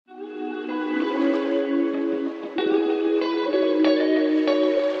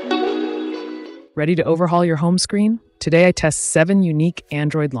Ready to overhaul your home screen? Today I test 7 unique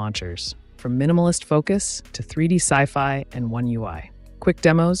Android launchers, from minimalist focus to 3D sci-fi and One UI. Quick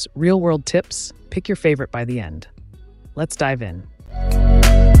demos, real-world tips, pick your favorite by the end. Let's dive in.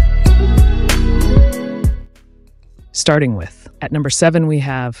 Starting with, at number 7 we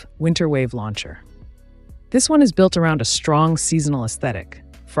have Winter Wave Launcher. This one is built around a strong seasonal aesthetic,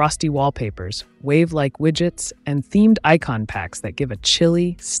 frosty wallpapers, wave-like widgets, and themed icon packs that give a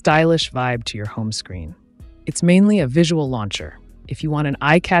chilly, stylish vibe to your home screen. It's mainly a visual launcher. If you want an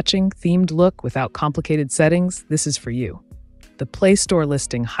eye-catching, themed look without complicated settings, this is for you. The Play Store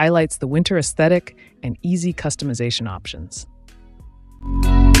listing highlights the winter aesthetic and easy customization options.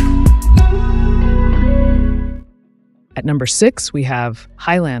 At number 6, we have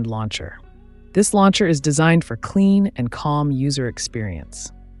HighLand Launcher. This launcher is designed for clean and calm user experience.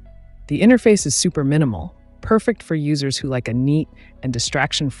 The interface is super minimal, perfect for users who like a neat and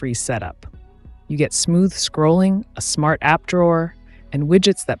distraction-free setup. You get smooth scrolling, a smart app drawer, and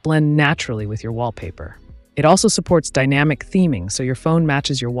widgets that blend naturally with your wallpaper. It also supports dynamic theming, so your phone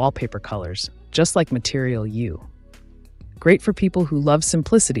matches your wallpaper colors, just like Material You. Great for people who love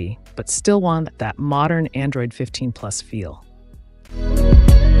simplicity, but still want that modern Android 15 Plus feel.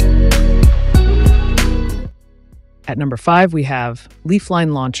 At number 5, we have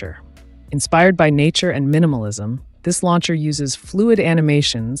LeafLine Launcher. Inspired by nature and minimalism, this launcher uses fluid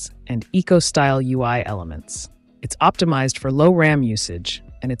animations and eco-style UI elements. It's optimized for low RAM usage,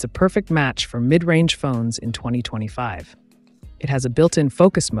 and it's a perfect match for mid-range phones in 2025. It has a built-in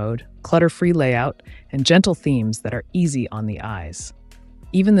focus mode, clutter-free layout, and gentle themes that are easy on the eyes.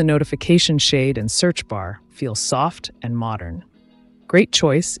 Even the notification shade and search bar feel soft and modern. Great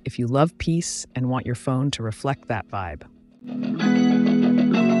choice if you love peace and want your phone to reflect that vibe.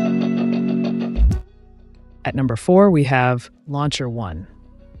 At number 4, we have Launcher One.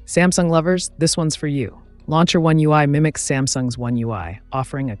 Samsung lovers, this one's for you. Launcher One UI mimics Samsung's One UI,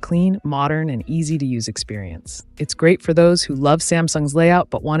 offering a clean, modern, and easy-to-use experience. It's great for those who love Samsung's layout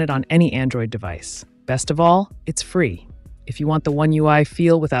but want it on any Android device. Best of all, it's free. If you want the One UI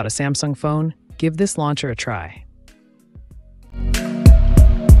feel without a Samsung phone, give this launcher a try.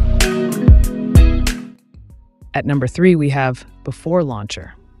 At number 3, we have Before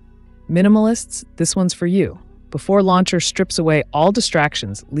Launcher. Minimalists, this one's for you. Before Launcher strips away all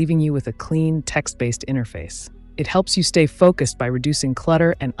distractions, leaving you with a clean, text-based interface. It helps you stay focused by reducing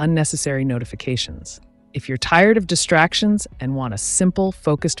clutter and unnecessary notifications. If you're tired of distractions and want a simple,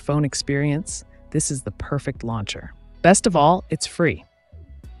 focused phone experience, this is the perfect launcher. Best of all, it's free.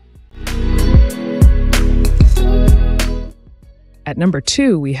 At number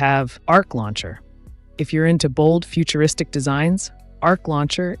 2, we have Arc Launcher. If you're into bold, futuristic designs, Arc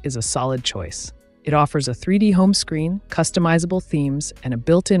Launcher is a solid choice. It offers a 3D home screen, customizable themes, and a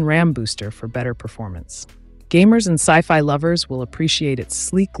built-in RAM booster for better performance. Gamers and sci-fi lovers will appreciate its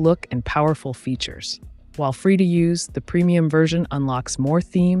sleek look and powerful features. While free to use, the premium version unlocks more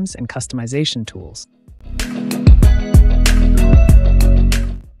themes and customization tools.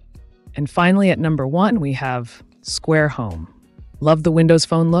 And finally, at number 1, we have Square Home. Love the Windows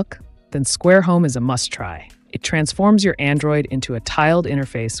Phone look? Then Square Home is a must-try. It transforms your Android into a tiled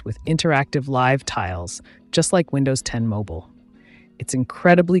interface with interactive live tiles, just like Windows 10 Mobile. It's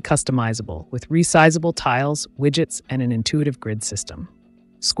incredibly customizable with resizable tiles, widgets, and an intuitive grid system.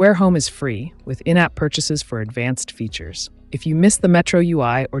 Square Home is free, with in-app purchases for advanced features. If you miss the Metro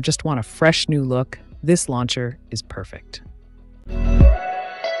UI or just want a fresh new look, this launcher is perfect.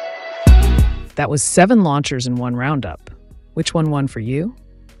 That was 7 launchers in one roundup. Which one won for you?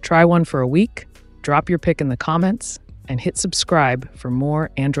 Try one for a week, drop your pick in the comments, and hit subscribe for more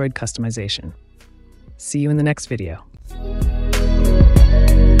Android customization. See you in the next video.